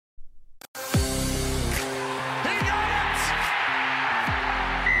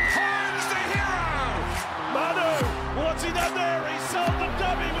sold the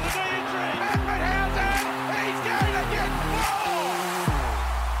dummy with a knee injury. Pappenhausen, he's going to get more.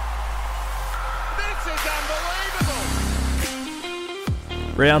 This is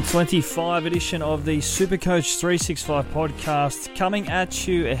unbelievable. Round 25 edition of the SuperCoach 365 podcast coming at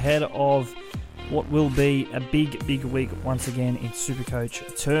you ahead of what will be a big week once again in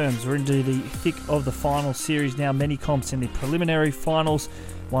SuperCoach terms. We're into the thick of the final series now. Many comps in the preliminary finals.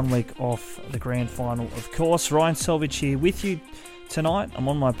 1 week off the grand final, of course. Ryan Selvage here with you tonight. I'm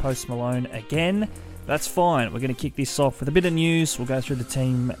on my Post Malone again. That's fine. We're going to kick this off with a bit of news. We'll go through the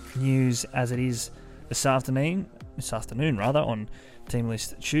team news as it is this afternoon on Team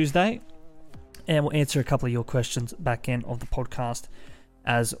List Tuesday. And we'll answer a couple of your questions back end of the podcast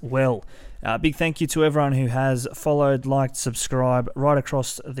as well. Big thank you to everyone who has followed, liked, subscribed right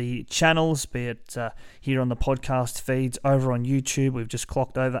across the channels, be it here on the podcast feeds, over on YouTube. We've just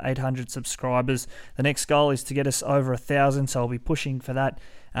clocked over 800 subscribers. The next goal is to get us over 1,000, so I'll be pushing for that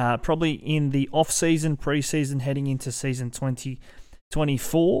probably in the off-season, pre-season, heading into season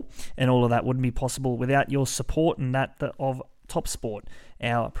 2024, and all of that wouldn't be possible without your support and that of Top Sport,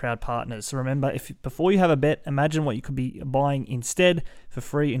 our proud partners. So remember, before you have a bet, imagine what you could be buying instead. For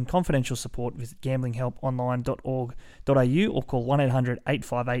free and confidential support, visit gamblinghelponline.org.au or call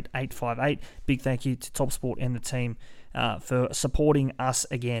 1-800-858-858. Big thank you to Top Sport and the team for supporting us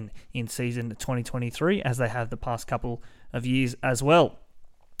again in season 2023, as they have the past couple of years as well.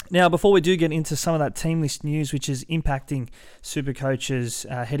 Now, before we do get into some of that team list news, which is impacting SuperCoaches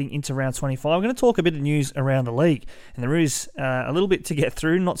heading into round 25, we're going to talk a bit of news around the league. And there is a little bit to get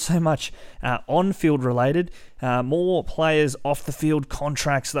through, not so much on-field related, more players off the field,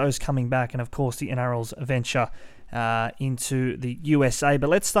 contracts, those coming back, and of course the NRL's venture into the USA. But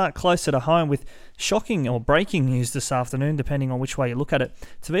let's start closer to home with shocking or breaking news this afternoon, depending on which way you look at it.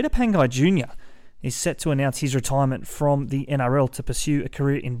 Tevita Pangai Jr. is set to announce his retirement from the NRL to pursue a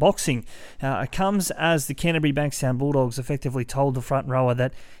career in boxing. It comes as the Canterbury Bankstown Bulldogs effectively told the front rower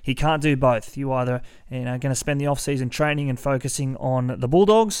that he can't do both. You either going to spend the off-season training and focusing on the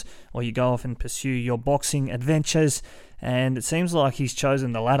Bulldogs, or you go off and pursue your boxing adventures. And it seems like he's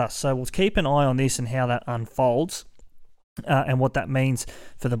chosen the latter. So we'll keep an eye on this and how that unfolds. And what that means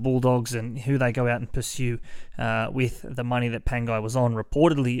for the Bulldogs and who they go out and pursue with the money that Pangai was on,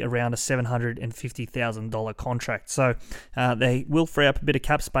 reportedly around a $750,000 contract. So they will free up a bit of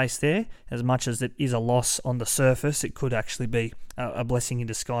cap space there. As much as it is a loss on the surface, it could actually be a blessing in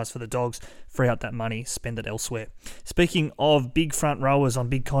disguise for the Dogs. Free up that money, spend it elsewhere. Speaking of big front rowers on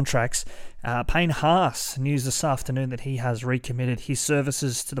big contracts, Payne Haas news this afternoon that he has recommitted his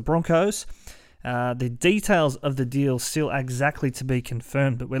services to the Broncos. The details of the deal still exactly to be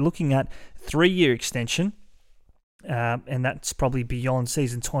confirmed, but we're looking at 3-year extension, and that's probably beyond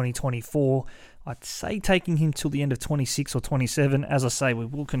season 2024. I'd say taking him till the end of 26 or 27. As I say, we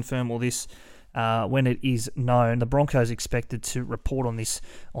will confirm all this when it is known. The Broncos expected to report on this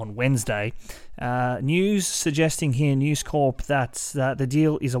on Wednesday. News suggesting here, News Corp, that the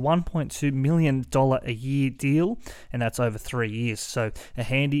deal is a $1.2 million a year deal, and that's over 3 years. So a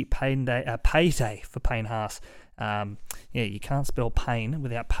handy payday for Payne Haas. You can't spell pain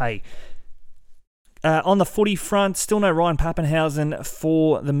without pay. On the footy front, still no Ryan Pappenhausen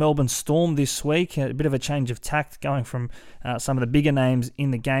for the Melbourne Storm this week. A bit of a change of tact, going from some of the bigger names in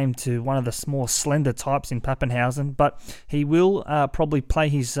the game to one of the more slender types in Pappenhausen. But he will probably play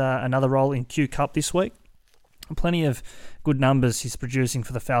his another role in Q Cup this week. Plenty of good numbers he's producing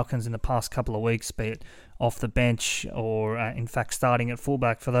for the Falcons in the past couple of weeks, be it off the bench or in fact starting at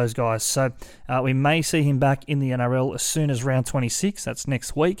fullback for those guys. So we may see him back in the NRL as soon as round 26. That's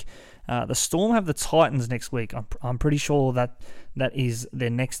next week. The Storm have the Titans next week. I'm pretty sure that is their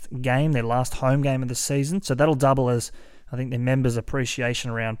next game, their last home game of the season. So that'll double as, I think, their members'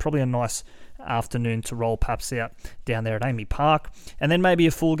 appreciation round. Probably a nice afternoon to roll Paps out down there at Amy Park. And then maybe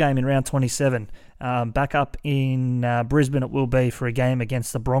a full game in round 27. Back up in Brisbane it will be for a game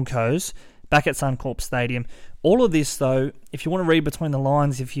against the Broncos, back at Suncorp Stadium. All of this, though, if you want to read between the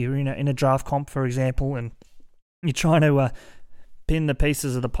lines, if you're in a draft comp, for example, and you're trying to pin the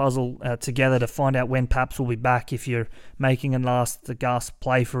pieces of the puzzle together to find out when Paps will be back, if you're making a last-gasp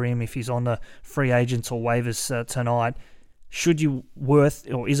play for him, if he's on the free agents or waivers tonight,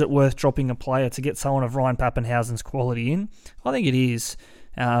 is it worth dropping a player to get someone of Ryan Pappenhausen's quality in? I think it is.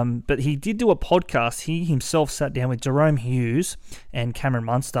 But he did do a podcast. He himself sat down with Jerome Hughes and Cameron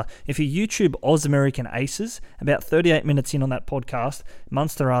Munster. If you YouTube Oz American Aces, about 38 minutes in on that podcast,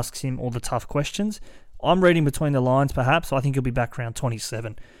 Munster asks him all the tough questions. I'm reading between the lines, perhaps. I think he'll be back around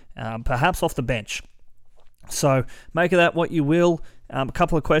 27, perhaps off the bench. So make of that what you will. A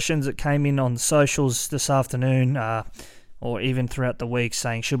couple of questions that came in on the socials this afternoon. or even throughout the week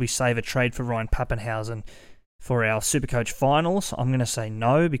saying, should we save a trade for Ryan Pappenhausen for our SuperCoach finals? I'm going to say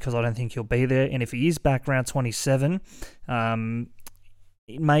no, because I don't think he'll be there. And if he is back round 27,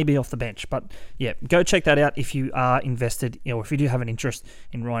 it may be off the bench. But yeah, go check that out if you are invested, or if you do have an interest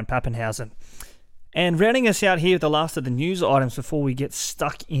in Ryan Pappenhausen. And rounding us out here with the last of the news items before we get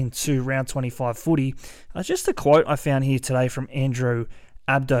stuck into round 25 footy, just a quote I found here today from Andrew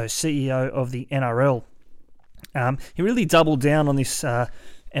Abdo, CEO of the NRL. He really doubled down on this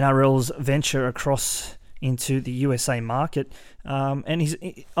NRL's venture across into the USA market.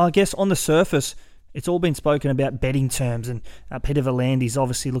 And I guess on the surface, it's all been spoken about betting terms, and Peter Volandi's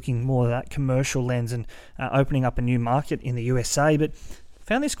obviously looking more at that commercial lens and opening up a new market in the USA. But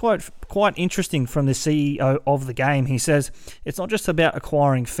found this quite interesting from the CEO of the game. He says, it's not just about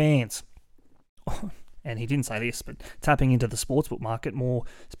acquiring fans. And he didn't say this, but tapping into the sportsbook market more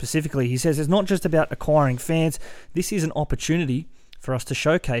specifically, he says it's not just about acquiring fans. This is an opportunity for us to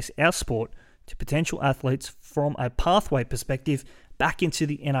showcase our sport to potential athletes from a pathway perspective back into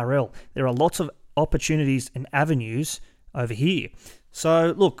the NRL. There are lots of opportunities and avenues over here.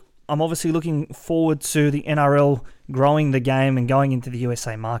 So look, I'm obviously looking forward to the NRL growing the game and going into the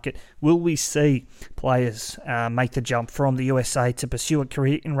USA market. Will we see players make the jump from the USA to pursue a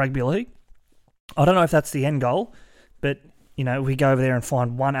career in rugby league? I don't know if that's the end goal, but we go over there and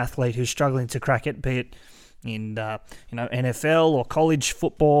find one athlete who's struggling to crack it, be it in NFL or college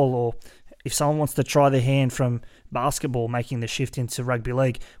football, or if someone wants to try their hand from basketball, making the shift into rugby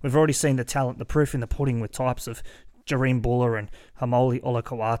league. We've already seen the talent, the proof in the pudding with types of Jareem Buller and Hamoli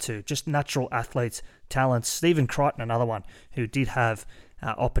Olakau'atu, just natural athletes, talents. Stephen Crichton, another one who did have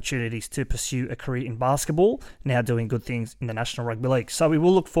opportunities to pursue a career in basketball, now doing good things in the National Rugby League. So we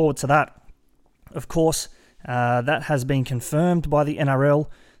will look forward to that. Of course, that has been confirmed by the NRL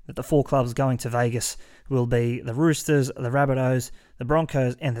that the 4 clubs going to Vegas will be the Roosters, the Rabbitohs, the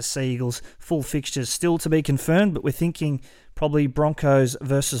Broncos and the Sea Eagles. Full fixtures still to be confirmed, but we're thinking probably Broncos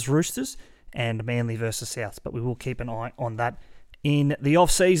versus Roosters and Manly versus Souths, but we will keep an eye on that in the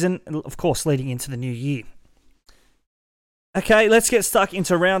off-season, of course, leading into the new year. Okay, let's get stuck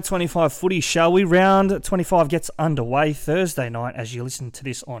into round 25 footy, shall we? Round 25 gets underway Thursday night as you listen to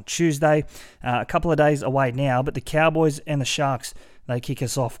this on Tuesday. A couple of days away now, but the Cowboys and the Sharks, they kick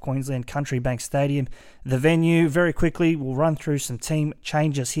us off Queensland Country Bank Stadium. The venue, very quickly, we'll run through some team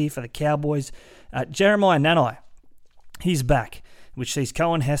changes here for the Cowboys. Jeremiah Nanai, he's back, which sees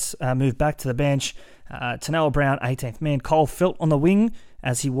Cohen Hess move back to the bench. Tanoa Brown, 18th man. Cole Felt on the wing,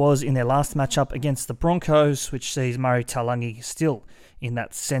 as he was in their last matchup against the Broncos, which sees Murray Taulagi still in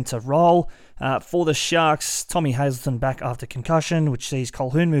that centre role. For the Sharks, Tommy Hazleton back after concussion, which sees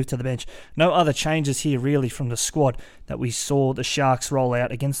Colquhoun move to the bench. No other changes here really from the squad that we saw the Sharks roll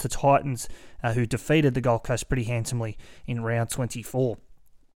out against the Titans, who defeated the Gold Coast pretty handsomely in round 24.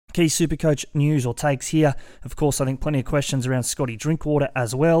 Key SuperCoach news or takes here. Of course, I think plenty of questions around Scotty Drinkwater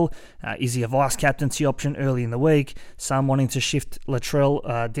as well. Is he a vice-captaincy option early in the week? Some wanting to shift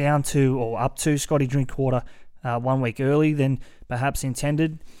Latrell down to or up to Scotty Drinkwater 1 week early than perhaps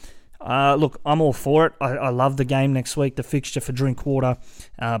intended. Look, I'm all for it. I love the game next week. The fixture for Drinkwater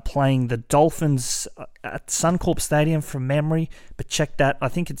playing the Dolphins at Suncorp Stadium from memory. But check that. I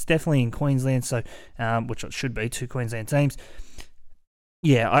think it's definitely in Queensland, so which it should be, 2 Queensland teams.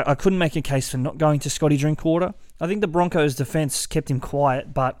 Yeah, I couldn't make a case for not going to Scotty Drinkwater. I think the Broncos' defence kept him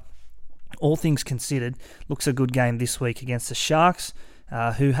quiet, but all things considered, looks a good game this week against the Sharks,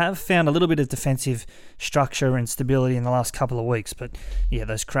 who have found a little bit of defensive structure and stability in the last couple of weeks. But yeah,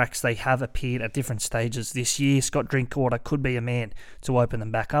 those cracks, they have appeared at different stages this year. Scott Drinkwater could be a man to open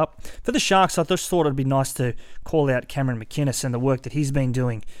them back up. For the Sharks, I just thought it'd be nice to call out Cameron McInnes and the work that he's been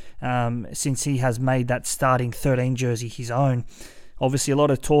doing since he has made that starting 13 jersey his own. Obviously, a lot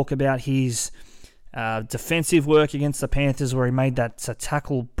of talk about his defensive work against the Panthers, where he made that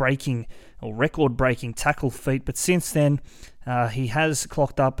tackle-breaking or record-breaking tackle feat. But since then, he has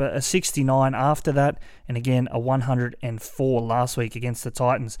clocked up a 69 after that, and again a 104 last week against the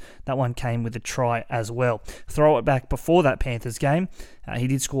Titans. That one came with a try as well. Throw it back before that Panthers game, he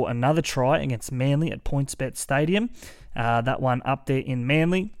did score another try against Manly at PointsBet Stadium. That one up there in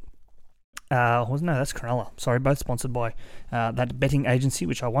Manly. No, that's Cronulla. Sorry, both sponsored by that betting agency,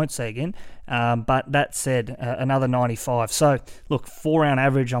 which I won't say again. But that said, another 95. So, look, 4-round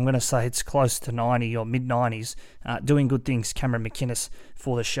average, I'm going to say it's close to 90 or mid-90s. Doing good things, Cameron McInnes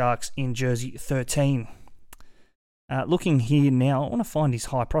for the Sharks in jersey 13. Looking here now, I want to find his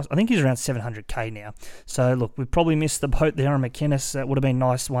high price. I think he's around 700k now. So look, we probably missed the boat there on McInnes. That would have been a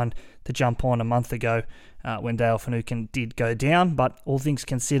nice one to jump on a month ago when Dale Finucane did go down. But all things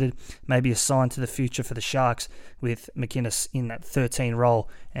considered, maybe a sign to the future for the Sharks with McInnes in that 13 role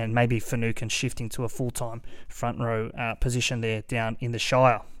and maybe Finucane shifting to a full-time front row position there down in the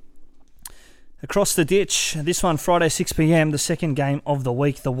Shire. Across the ditch, this one Friday 6pm, the second game of the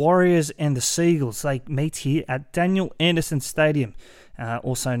week. The Warriors and the Seagulls, they meet here at Daniel Anderson Stadium,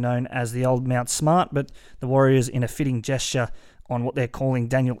 also known as the Old Mount Smart, but the Warriors in a fitting gesture on what they're calling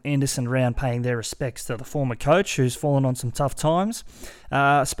Daniel Anderson round, paying their respects to the former coach who's fallen on some tough times.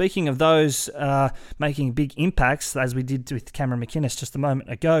 Speaking of those making big impacts, as we did with Cameron McInnes just a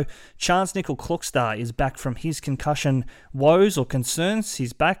moment ago, Chance Nickel-Klokstad is back from his concussion woes or concerns.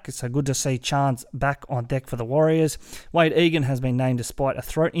 He's back, so good to see Chance back on deck for the Warriors. Wade Egan has been named despite a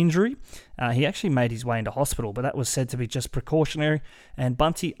throat injury. He actually made his way into hospital, but that was said to be just precautionary. And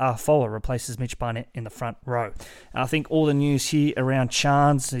Bunty Afoa replaces Mitch Barnett in the front row. I think all the news here around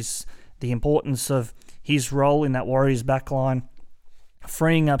Chance is the importance of his role in that Warriors backline,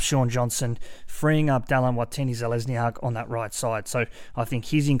 freeing up Sean Johnson, freeing up Dallin Watene-Zelezniak on that right side. So I think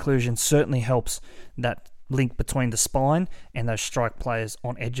his inclusion certainly helps that link between the spine and those strike players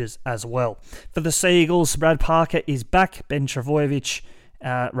on edges as well. For the Seagulls, Brad Parker is back. Brad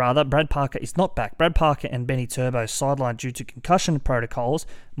Parker is not back. Brad Parker and Benny Turbo sidelined due to concussion protocols.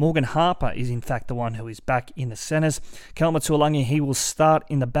 Morgan Harper is in fact the one who is back in the centres. Kelma Tuolangi, he will start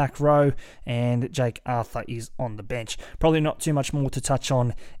in the back row, and Jake Arthur is on the bench. Probably not too much more to touch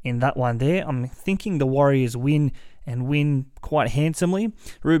on in that one there. I'm thinking the Warriors win quite handsomely.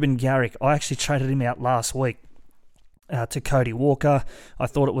 Ruben Garrick, I actually traded him out last week to Cody Walker. I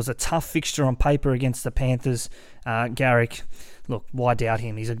thought it was a tough fixture on paper against the Panthers. Garrick, look, why doubt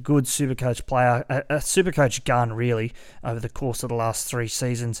him? He's a good SuperCoach player, a SuperCoach gun, really, over the course of the last 3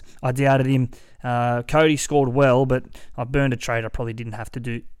 seasons. I doubted him. Cody scored well, but I burned a trade I probably didn't have to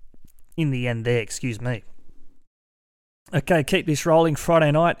do in the end there, excuse me. Okay, keep this rolling.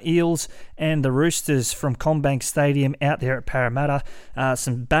 Friday night, Eels and the Roosters from CommBank Stadium out there at Parramatta.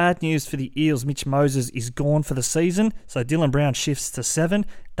 Some bad news for the Eels. Mitch Moses is gone for the season, so Dylan Brown shifts to 7.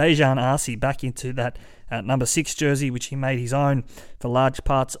 Dejan Arce back into that number 6 jersey, which he made his own for large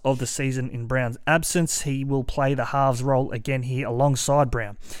parts of the season in Brown's absence. He will play the halves role again here alongside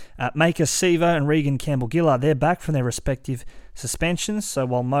Brown. Maker Sivo and Regan Campbell-Gillard, they're back from their respective suspensions, so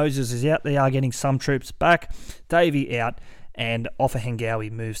while Moses is out, they are getting some troops back. Davey out, and Offa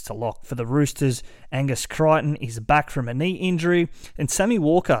Hengawi moves to lock. For the Roosters, Angus Crichton is back from a knee injury. And Sammy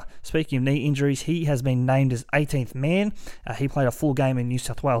Walker, speaking of knee injuries, he has been named as 18th man. He played a full game in New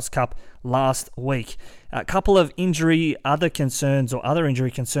South Wales Cup last week. A couple of injury concerns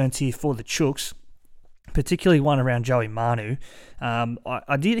here for the Chooks, particularly one around Joey Manu.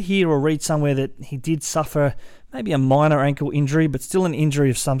 I did hear or read somewhere that he did suffer maybe a minor ankle injury, but still an injury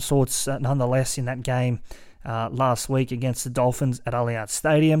of some sorts nonetheless in that game last week against the Dolphins at Allianz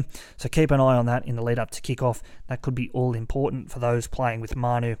Stadium. So keep an eye on that in the lead up to kickoff. That could be all important for those playing with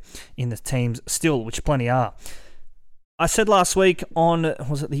Manu in the teams still, which plenty are. I said last week on,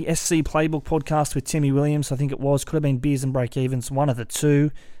 was it the SC Playbook podcast with Timmy Williams? I think it was. Could have been Beers and Break Evens, one of the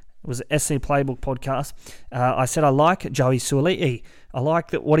two. It was an SC Playbook podcast. I said I like Joey Suoli'i. I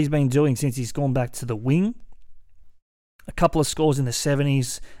like what he's been doing since he's gone back to the wing. A couple of scores in the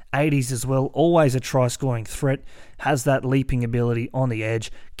 70s, 80s as well. Always a try-scoring threat. Has that leaping ability on the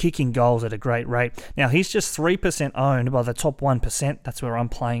edge. Kicking goals at a great rate. Now, he's just 3% owned by the top 1%. That's where I'm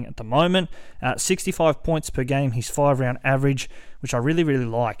playing at the moment. 65 points per game. He's 5-round average, which I really, really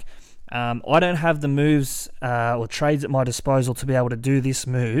like. I don't have the moves or trades at my disposal to be able to do this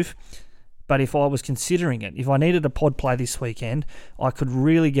move. But if I was considering it, if I needed a pod play this weekend, I could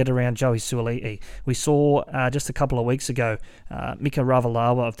really get around Joey Suoli'i. We saw just a couple of weeks ago, Mika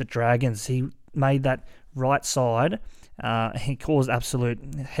Ravalawa of the Dragons. He made that right side. He caused absolute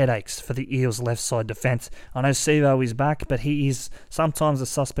headaches for the Eels' left side defence. I know Sivo is back, but he is sometimes a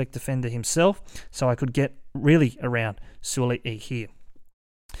suspect defender himself, so I could get really around Suoli'i here.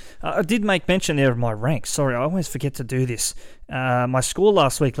 I did make mention there of my ranks. Sorry, I always forget to do this. My score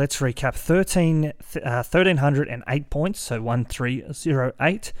last week, let's recap. 1,308 points, so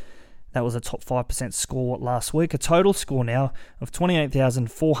 1,308. That was a top 5% score last week. A total score now of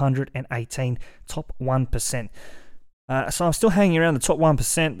 28,418, top 1%. So I'm still hanging around the top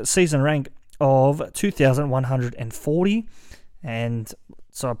 1%, but season rank of 2,140. And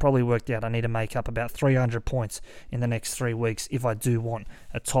so I probably worked out I need to make up about 300 points in the next 3 weeks if I do want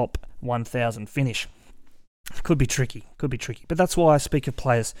a top 1,000 finish. Could be tricky. But that's why I speak of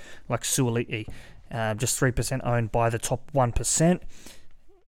players like Suoli'i. just 3% owned by the top 1%.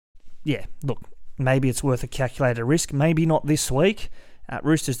 Yeah, look, maybe it's worth a calculated risk. Maybe not this week.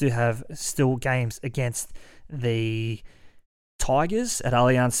 Roosters do have still games against the Tigers at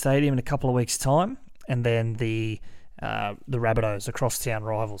Allianz Stadium in a couple of weeks' time, and then the Rabbitohs, the crosstown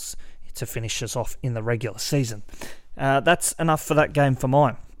rivals, to finish us off in the regular season. That's enough for that game for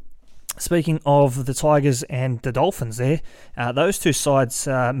mine. Speaking of the Tigers and the Dolphins there, those two sides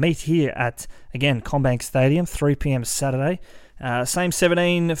meet here at, again, CommBank Stadium, 3 p.m. Saturday. Same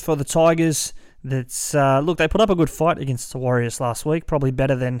 17 for the Tigers. Look, they put up a good fight against the Warriors last week, probably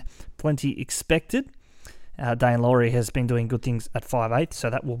better than plenty expected. Dane Laurie has been doing good things at 5'8", so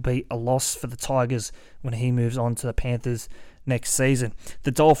that will be a loss for the Tigers when he moves on to the Panthers next season.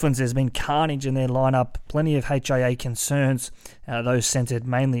 The Dolphins, there's been carnage in their lineup, plenty of HIA concerns, those centred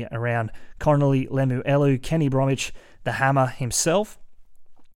mainly around Connolly Lemuelu, Kenny Bromwich, the Hammer himself.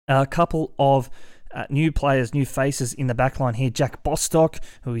 A couple of new players, new faces in the backline here. Jack Bostock,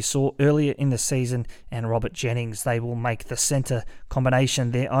 who we saw earlier in the season, and Robert Jennings. They will make the centre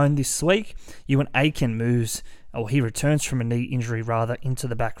combination their own this week. Ewan Aiken he returns from a knee injury into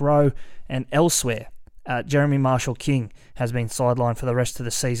the back row. And elsewhere, Jeremy Marshall-King has been sidelined for the rest of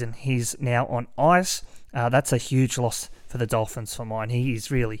the season. He's now on ice. That's a huge loss for the Dolphins for mine. He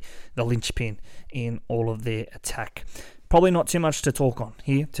is really the linchpin in all of their attack. Probably not too much to talk on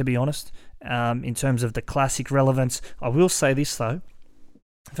here, to be honest. In terms of the classic relevance, I will say this though,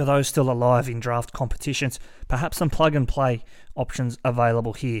 for those still alive in draft competitions, perhaps some plug-and-play options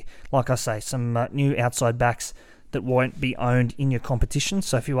available here. Like I say, some new outside backs that won't be owned in your competition.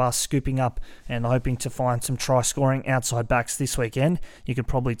 So if you are scooping up and hoping to find some try-scoring outside backs this weekend, you could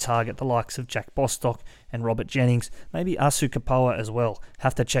probably target the likes of Jack Bostock and Robert Jennings, maybe Asu Kapoa as well.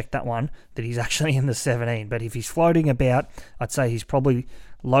 Have to check that one, that he's actually in the 17. But if he's floating about, I'd say he's probably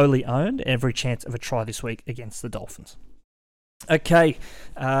lowly owned. Every chance of a try this week against the Dolphins. Okay,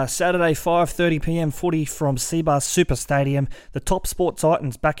 Saturday 5:30 p.m. footy from Seabass Super Stadium. The Top Sport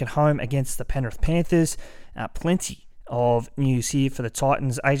Titans back at home against the Penrith Panthers. Plenty of news here for the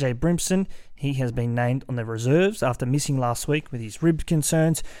Titans. AJ Brimson, he has been named on the reserves after missing last week with his rib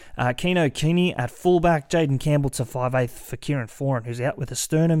concerns. Keno Keeney at fullback. Jaden Campbell to 5'8" for Kieran Foran, who's out with a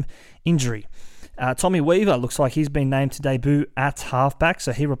sternum injury. Tommy Weaver looks like he's been named to debut at halfback,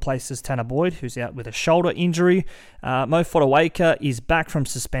 so he replaces Tanner Boyd, who's out with a shoulder injury. Mo Fotuaika is back from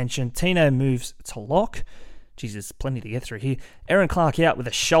suspension. Tino moves to lock. Jesus, plenty to get through here. Aaron Clark out with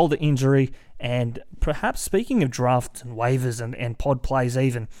a shoulder injury. And perhaps speaking of drafts and waivers and pod plays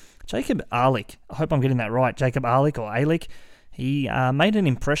even, Jacob Arlick, I hope I'm getting that right, Jacob Arlick or Alick, he made an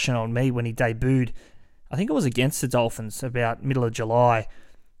impression on me when he debuted. I think it was against the Dolphins about middle of July.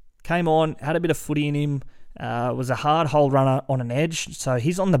 Came on, had a bit of footy in him, was a hard hole runner on an edge, so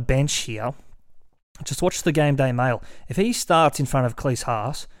he's on the bench here. Just watch the Game Day Mail. If he starts in front of Cleese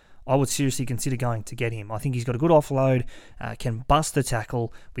Haas, I would seriously consider going to get him. I think he's got a good offload, can bust the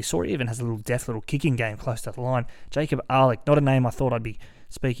tackle. We saw he even has a little deft little kicking game close to the line. Jacob Arlick, not a name I thought I'd be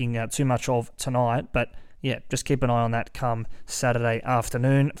speaking too much of tonight, but yeah, just keep an eye on that come Saturday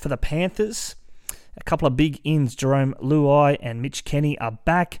afternoon. For the Panthers, a couple of big ins. Jerome Luai and Mitch Kenny are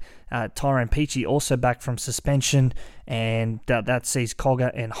back. Tyrone Peachy also back from suspension, and that sees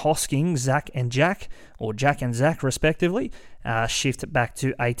Cogger and Hosking, Zach and Jack, or Jack and Zach respectively, shift back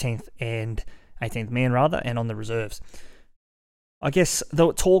to 18th man and on the reserves. I guess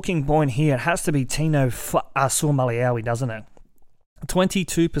the talking point here has to be Tino Fa'asuamaleaui, doesn't it?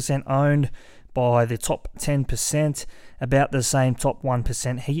 22% owned by the top 10%, about the same top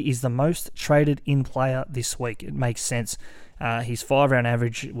 1%. He is the most traded in player this week. It makes sense. His 5-round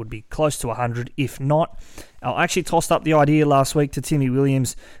average would be close to 100, if not. I actually tossed up the idea last week to Timmy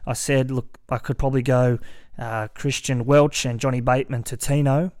Williams. I said, look, I could probably go Christian Welch and Johnny Bateman to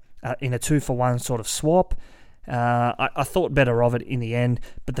Tino in a 2-for-1 sort of swap. I thought better of it in the end,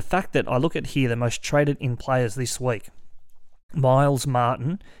 but the fact that I look at here, the most traded in players this week, Miles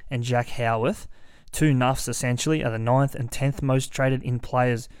Martin and Jack Howarth, two nuffs essentially, are the 9th and 10th most traded in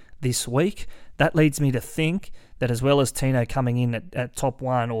players this week. That leads me to think that as well as Tino coming in at top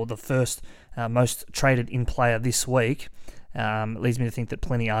 1 or the first most traded in player this week, it leads me to think that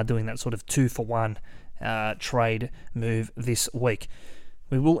plenty are doing that sort of 2-for-1 trade move this week.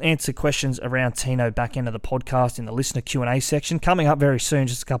 We will answer questions around Tino back end of the podcast in the listener Q&A section. Coming up very soon,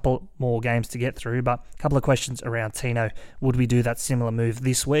 just a couple more games to get through, but a couple of questions around Tino. Would we do that similar move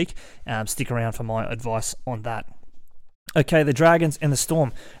this week? Stick around for my advice on that. Okay, the Dragons and the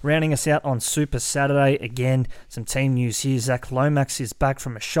Storm rounding us out on Super Saturday. Again, some team news here. Zach Lomax is back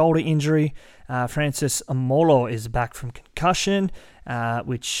from a shoulder injury. Francis Amolo is back from concussion.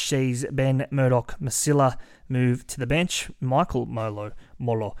 which sees Ben Murdoch-Masila move to the bench. Michael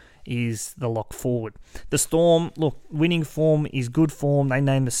Molo is the lock forward. The Storm, look, winning form is good form. They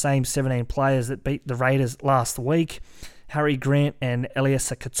named the same 17 players that beat the Raiders last week. Harry Grant and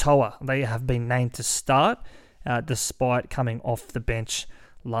Eliesa Katoa, they have been named to start despite coming off the bench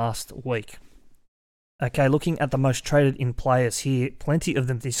last week. Okay, looking at the most traded in players here, plenty of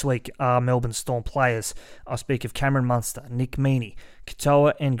them this week are Melbourne Storm players. I speak of Cameron Munster, Nick Meaney,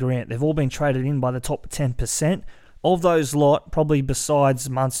 Katoa and Grant. They've all been traded in by the top 10%. Of those lot, probably besides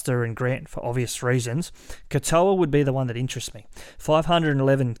Munster and Grant for obvious reasons, Katoa would be the one that interests me.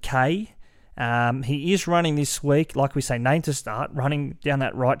 511k. He is running this week, like we say, named to start, running down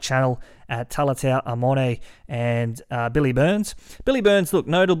that right channel at Talatau Amone and Billy Burns. Billy Burns, look,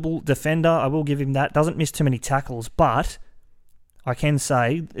 notable defender. I will give him that. Doesn't miss too many tackles, but I can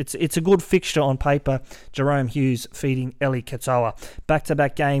say it's a good fixture on paper. Jerome Hughes feeding Eli Katoa.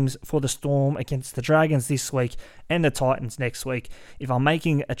 Back-to-back games for the Storm against the Dragons this week and the Titans next week. If I'm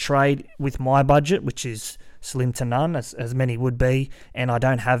making a trade with my budget, which is slim to none, as many would be, and I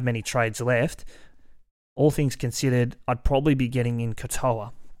don't have many trades left, all things considered, I'd probably be getting in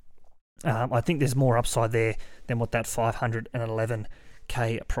Katoa. I think there's more upside there than what that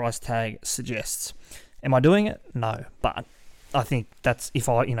 511k price tag suggests. Am I doing it? No, but I think that's if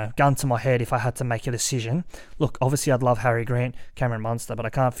I, gun to my head, if I had to make a decision. Look, obviously I'd love Harry Grant, Cameron Munster, but I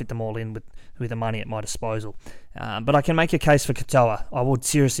can't fit them all in with the money at my disposal. But I can make a case for Katoa. I would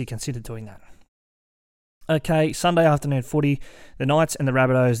seriously consider doing that. Okay, Sunday afternoon footy, the Knights and the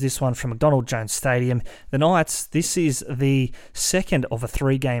Rabbitohs, this one from McDonald Jones Stadium. The Knights, this is the second of a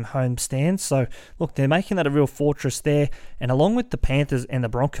 3-game homestand, so look, they're making that a real fortress there, and along with the Panthers and the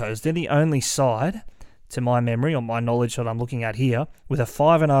Broncos, they're the only side, to my memory or my knowledge that I'm looking at here, with a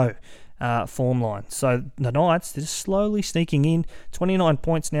 5-0 form line. So the Knights, they're just slowly sneaking in, 29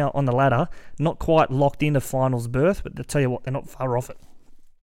 points now on the ladder, not quite locked into finals berth, but to tell you what, they're not far off it.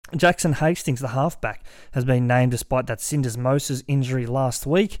 Jackson Hastings, the halfback, has been named despite that Cinders Moses injury last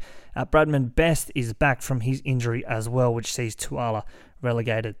week. Bradman Best is back from his injury as well, which sees Tuala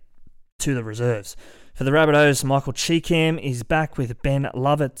relegated to the reserves. For the Rabbitohs, Michael Cheekham is back with Ben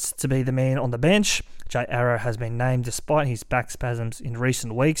Lovitz to be the man on the bench. Jay Arrow has been named despite his back spasms in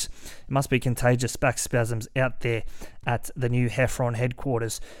recent weeks. It must be contagious back spasms out there at the new Heffron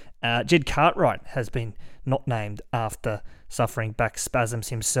headquarters. Jed Cartwright has been not named after suffering back spasms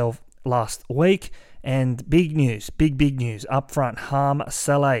himself last week. And big news, big news up front. Harm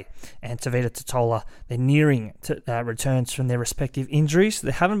Saleh and Tavita Totola, they're nearing returns from their respective injuries.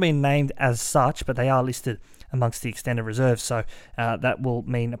 They haven't been named as such, but they are listed amongst the extended reserves, so that will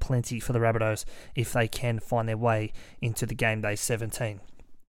mean plenty for the Rabbitohs if they can find their way into the game day 17.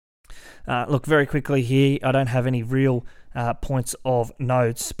 Look, very quickly here, I don't have any real points of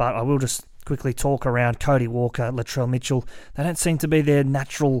notes, but I will just quickly talk around Cody Walker, Latrell Mitchell. They don't seem to be their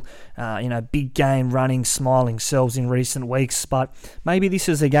natural, big game running, smiling selves in recent weeks, but maybe this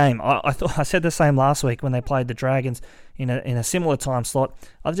is a game. I thought I said the same last week when they played the Dragons in a similar time slot.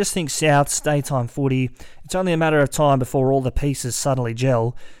 I just think South's daytime footy, it's only a matter of time before all the pieces suddenly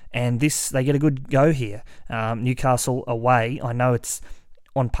gel, and they get a good go here. Newcastle away, I know it's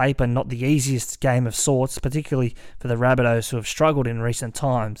on paper not the easiest game of sorts, particularly for the Rabbitohs who have struggled in recent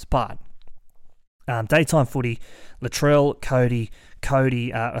times, but daytime footy, Latrell,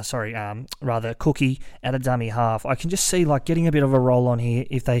 Cookie at a dummy half. I can just see getting a bit of a roll on here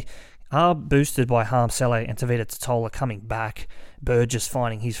if they are boosted by Harm Saleh and Tavita Totola coming back. Burgess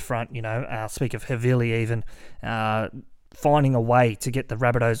finding his front, speak of Havili even, finding a way to get the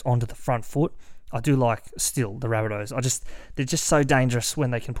Rabbitohs onto the front foot. I do like still the Rabbitohs. They're just so dangerous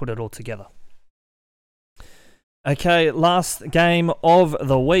when they can put it all together. Okay, last game of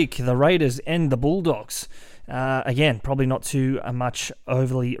the week, the Raiders and the Bulldogs. Again, probably not too much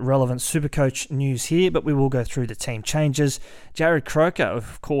overly relevant SuperCoach news here, but we will go through the team changes. Jared Croker,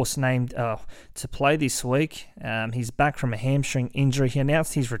 of course, named to play this week. He's back from a hamstring injury. He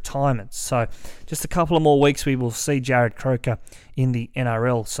announced his retirement. So just a couple of more weeks, we will see Jared Croker in the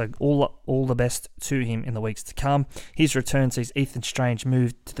NRL. So all the best to him in the weeks to come. His return sees Ethan Strange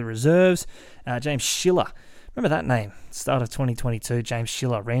moved to the reserves. James Schiller, remember that name? Start of 2022, James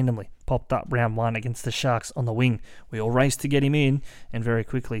Schiller randomly popped up round 1 against the Sharks on the wing. We all raced to get him in, and very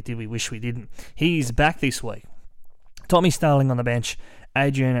quickly did we wish we didn't. He's back this week. Tommy Starling on the bench,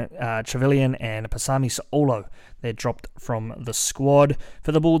 Adrian Trevelyan and Pasami Saolo, they're dropped from the squad.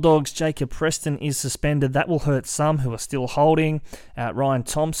 For the Bulldogs, Jacob Preston is suspended. That will hurt some who are still holding. Ryan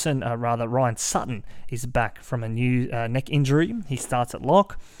Sutton is back from a new neck injury. He starts at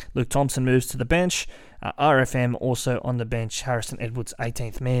lock. Luke Thompson moves to the bench. RFM also on the bench. Harrison Edwards,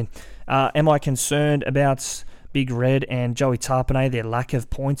 18th man. Am I concerned about Big Red and Joey Tarpanay, their lack of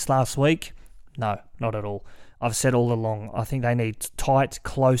points last week? No, not at all. I've said all along, I think they need tight,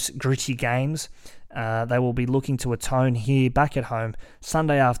 close, gritty games. They will be looking to atone here back at home,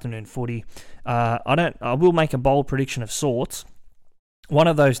 Sunday afternoon footy. I will make a bold prediction of sorts. One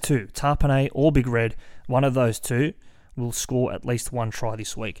of those two, Tarpanay or Big Red, one of those two will score at least one try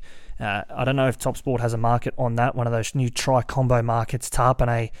this week. I don't know if TopSport has a market on that, one of those new try combo markets,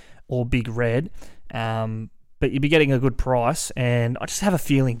 Tarpanay or Big Red. But you'll be getting a good price, and I just have a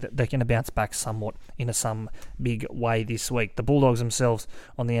feeling that they're going to bounce back somewhat in some big way this week. The Bulldogs themselves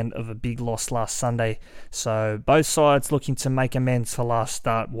on the end of a big loss last Sunday, so both sides looking to make amends for last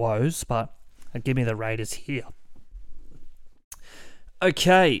start woes, but give me the Raiders here.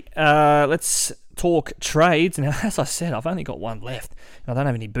 Okay, let's talk trades. Now, as I said, I've only got one left. I don't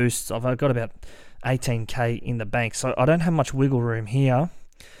have any boosts. I've got about 18k in the bank, so I don't have much wiggle room here.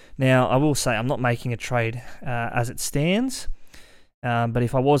 Now, I will say I'm not making a trade as it stands, but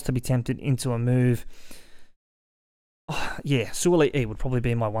if I was to be tempted into a move, Suoli would probably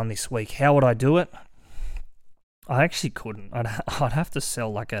be my one this week. How would I do it? I actually couldn't. I'd have to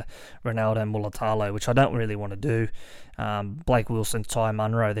sell like a Ronaldo Mulatalo, which I don't really want to do. Blake Wilson, Ty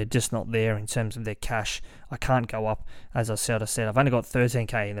Munro, they're just not there in terms of their cash. I can't go up, as I said. I've only got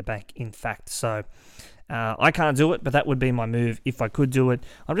 13k in the bank, in fact, so I can't do it, but that would be my move if I could do it.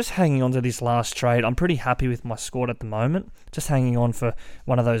 I'm just hanging on to this last trade. I'm pretty happy with my squad at the moment. Just hanging on for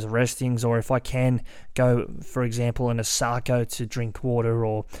one of those restings, or if I can go, for example, an Asako to Drinkwater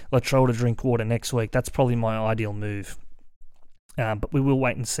or Latrell to Drinkwater next week. That's probably my ideal move. But we will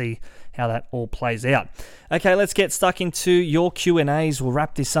wait and see how that all plays out. Okay, let's get stuck into your Q&As. We'll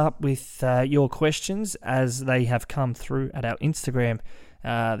wrap this up with your questions as they have come through at our Instagram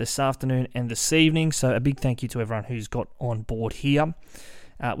this afternoon and this evening. So a big thank you to everyone who's got on board here.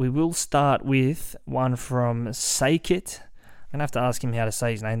 We will start with one from Sakit. I'm going to have to ask him how to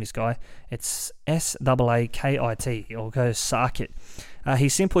say his name, this guy. It's Saakit. Or go Sakit. He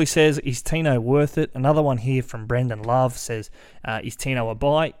simply says, is Tino worth it? Another one here from Brendan Love says, is Tino a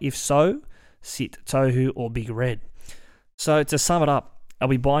buy? If so, sit Tohu or Big Red. So to sum it up, are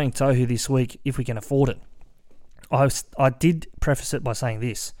we buying Tohu this week if we can afford it? I did preface it by saying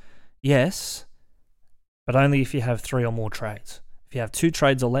this. Yes, but only if you have 3 or more trades. If you have 2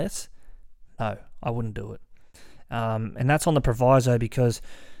 trades or less, no, I wouldn't do it. And that's on the proviso because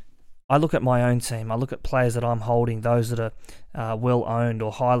I look at my own team. I look at players that I'm holding, those that are well-owned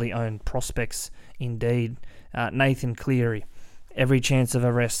or highly owned prospects indeed. Nathan Cleary, every chance of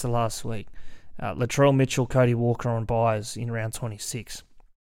arrest last week. Latrell Mitchell, Cody Walker on buys in round 26.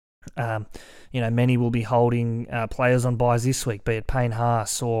 Many will be holding players on buys this week, be it Payne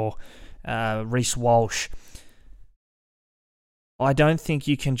Haas or Reece Walsh. I don't think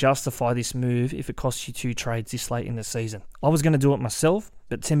you can justify this move if it costs you 2 trades this late in the season. I was going to do it myself,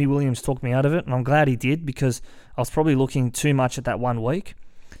 but Timmy Williams talked me out of it, and I'm glad he did because I was probably looking too much at that 1 week.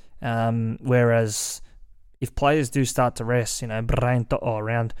 Whereas if players do start to rest, Brian To'o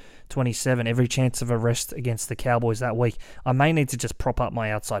around 27, every chance of a rest against the Cowboys that week, I may need to just prop up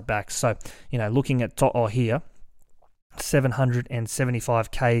my outside backs. So, looking at To'o here,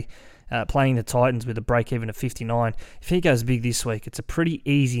 775k, playing the Titans with a break-even of 59. If he goes big this week, it's a pretty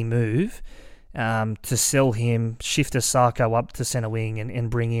easy move to sell him, shift Asako up to centre wing and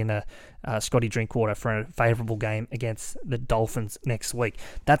bring in a Scotty Drinkwater for a favourable game against the Dolphins next week.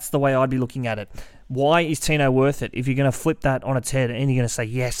 That's the way I'd be looking at it. Why is Tino worth it? If you're going to flip that on its head and you're going to say,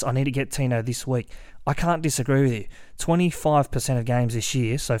 yes, I need to get Tino this week, I can't disagree with you. 25% of games this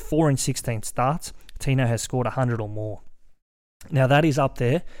year, so 4 in 16 starts, Tino has scored 100 or more. Now, that is up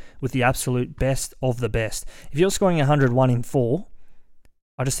there with the absolute best of the best. If you're scoring 101 in 4,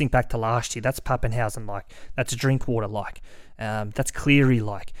 I just think back to last year. That's Pappenhausen-like. That's Drinkwater-like. That's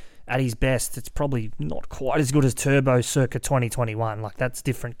Cleary-like. At his best, it's probably not quite as good as Turbo circa 2021. That's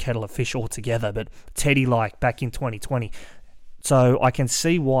different kettle of fish altogether, but Teddy-like back in 2020. So I can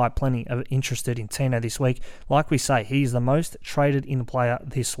see why plenty are interested in Tino this week. Like we say, he's the most traded in player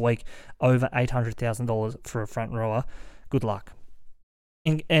this week, over $800,000 for a front rower. Good luck.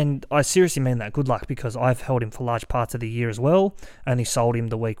 And I seriously mean that. Good luck, because I've held him for large parts of the year as well. Only sold him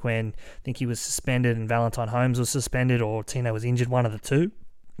the week when I think he was suspended and Valentine Holmes was suspended, or Tino was injured, one of the two.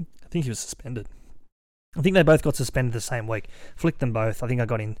 I think he was suspended. I think they both got suspended the same week. Flicked them both. I think I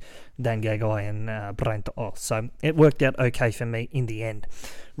got in Dan Gagai and Brent Oss. So it worked out okay for me in the end.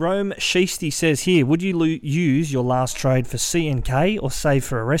 Rome Sheesty says here, would you use your last trade for CNK or save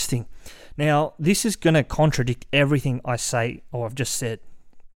for arresting? Now, this is going to contradict everything I say or I've just said.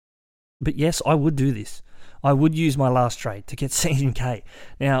 But yes, I would do this. I would use my last trade to get CNK.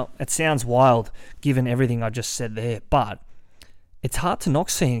 Now, it sounds wild given everything I just said there, but it's hard to knock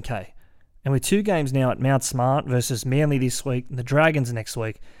CNK. And with 2 games now at Mount Smart versus Manly this week, the Dragons next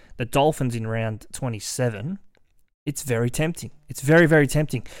week, the Dolphins in round 27, it's very tempting. It's very, very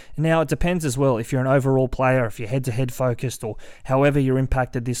tempting. And now it depends as well if you're an overall player, if you're head-to-head focused, or however you're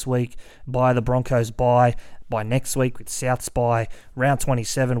impacted this week by the Broncos by next week with Souths by round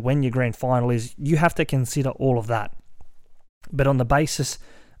 27, when your grand final is, you have to consider all of that. But on the basis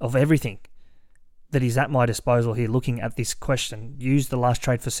of everything that is at my disposal here, looking at this question, use the last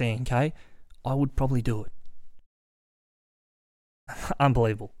trade for CNK, I would probably do it.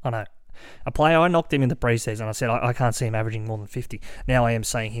 Unbelievable, I know. A player, I knocked him in the preseason. I said I can't see him averaging more than 50. Now I am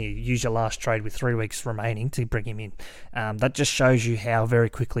saying here, use your last trade with 3 weeks remaining to bring him in. That just shows you how very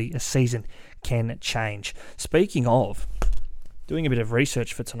quickly a season can change. Speaking of doing a bit of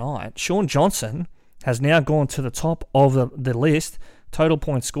research for tonight, Sean Johnson has now gone to the top of the list. Total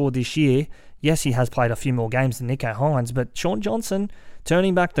points scored this year. Yes, he has played a few more games than Nico Hines, but Sean Johnson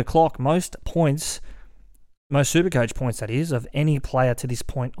turning back the clock, most SuperCoach points, that is, of any player to this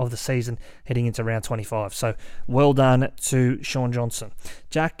point of the season heading into round 25. So well done to Sean Johnson.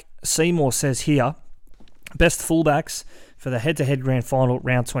 Jack Seymour says here, best fullbacks for the head-to-head grand final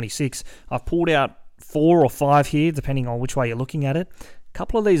round 26. I've pulled out 4 or 5 here, depending on which way you're looking at it. A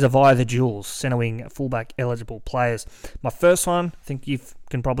couple of these are via the duels, centre wing fullback eligible players. My first one, I think you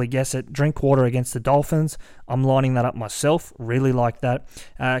can probably guess it, Drinkwater against the Dolphins. I'm lining that up myself. Really like that.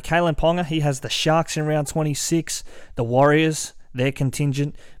 Kalen Ponga, he has the Sharks in round 26. The Warriors, their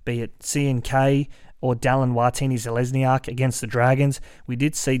contingent, be it CNK or Dallin Watini-Zelezniak against the Dragons. We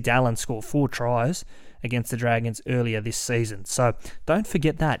did see Dallin score 4 tries against the Dragons earlier this season. So don't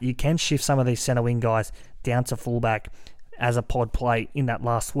forget that. You can shift some of these centre wing guys down to fullback as a pod play in that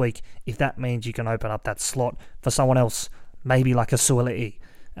last week, if that means you can open up that slot for someone else, maybe like a Suoli'i.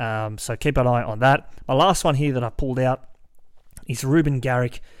 So keep an eye on that. My last one here that I pulled out is Ruben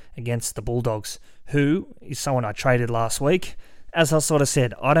Garrick against the Bulldogs, who is someone I traded last week. As I sort of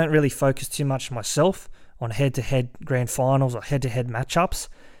said, I don't really focus too much myself on head-to-head grand finals or head-to-head matchups.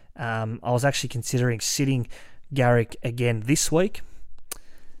 I was actually considering sitting Garrick again this week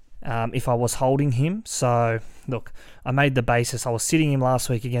if I was holding him. So, look, I made the basis. I was sitting him last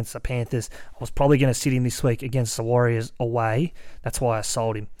week against the Panthers. I was probably going to sit him this week against the Warriors away. That's why I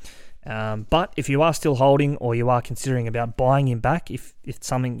sold him. But if you are still holding or you are considering about buying him back, if it's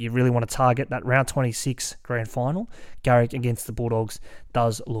something you really want to target, that round 26 grand final, Garrick against the Bulldogs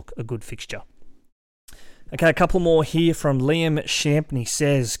does look a good fixture. Okay, a couple more here from Liam Shampney.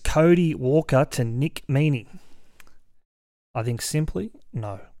 Says, Cody Walker to Nick Meaney. I think simply,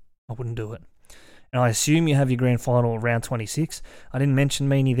 no, I wouldn't do it. And I assume you have your grand final round 26. I didn't mention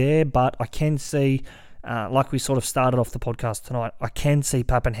Meaney there, but I can see, like we sort of started off the podcast tonight, I can see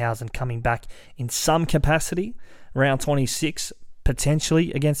Pappenhausen coming back in some capacity, round 26,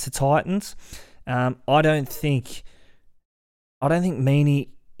 potentially against the Titans. I don't think Meaney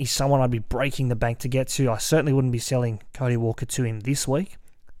is someone I'd be breaking the bank to get to. I certainly wouldn't be selling Cody Walker to him this week.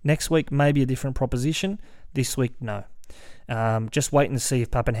 Next week, maybe a different proposition. This week, no. Just waiting to see if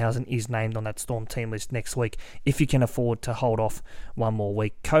Pappenhausen is named on that Storm team list next week, if you can afford to hold off one more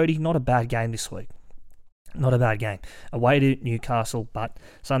week. Cody, not a bad game this week. Not a bad game. Away to Newcastle, but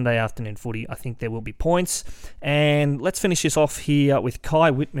Sunday afternoon footy, I think there will be points. And let's finish this off here with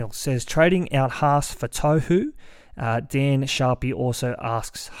Kai Whitmill. Says, trading out Haas for Tohu. Dan Sharpie also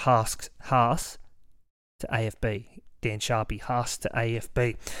asks Haas to AFB. Dan Sharpie, Haas to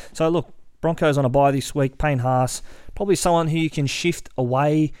AFB. So look, Broncos on a bye this week. Payne Haas, probably someone who you can shift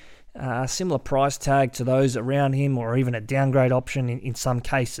away, similar price tag to those around him, or even a downgrade option in some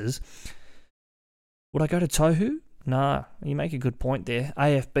cases. Would I go to Tohu? No, you make a good point there.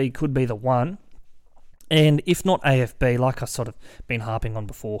 AFB could be the one. And if not AFB, like I've sort of been harping on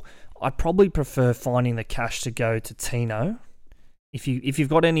before, I'd probably prefer finding the cash to go to Tino. If you've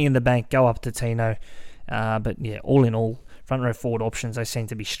got any in the bank, go up to Tino. But yeah, all in all, front row forward options, they seem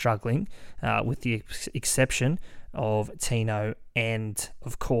to be struggling, with the exception of Tino and,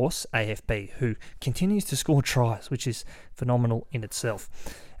 of course, AFB, who continues to score tries, which is phenomenal in itself.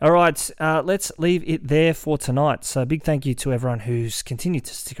 All right, let's leave it there for tonight. So big thank you to everyone who's continued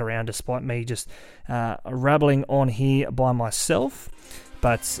to stick around despite me just rabbling on here by myself.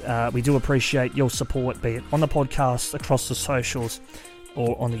 But we do appreciate your support, be it on the podcast, across the socials,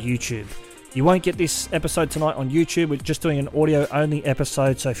 or on the YouTube. You won't get this episode tonight on YouTube. We're just doing an audio-only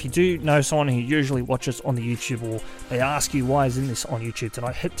episode. So if you do know someone who usually watches on the YouTube, or they ask you why isn't this on YouTube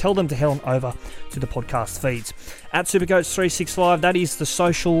tonight, tell them to head on over to the podcast feeds. At SuperCoach365, that is the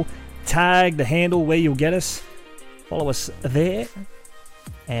social tag, the handle where you'll get us. Follow us there.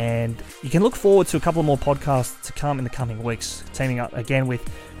 And you can look forward to a couple of more podcasts to come in the coming weeks, teaming up again with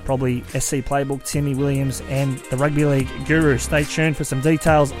probably SC Playbook, Timmy Williams, and the Rugby League Guru. Stay tuned for some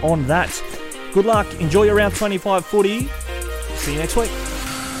details on that. Good luck. Enjoy your round 25 footy. See you next week.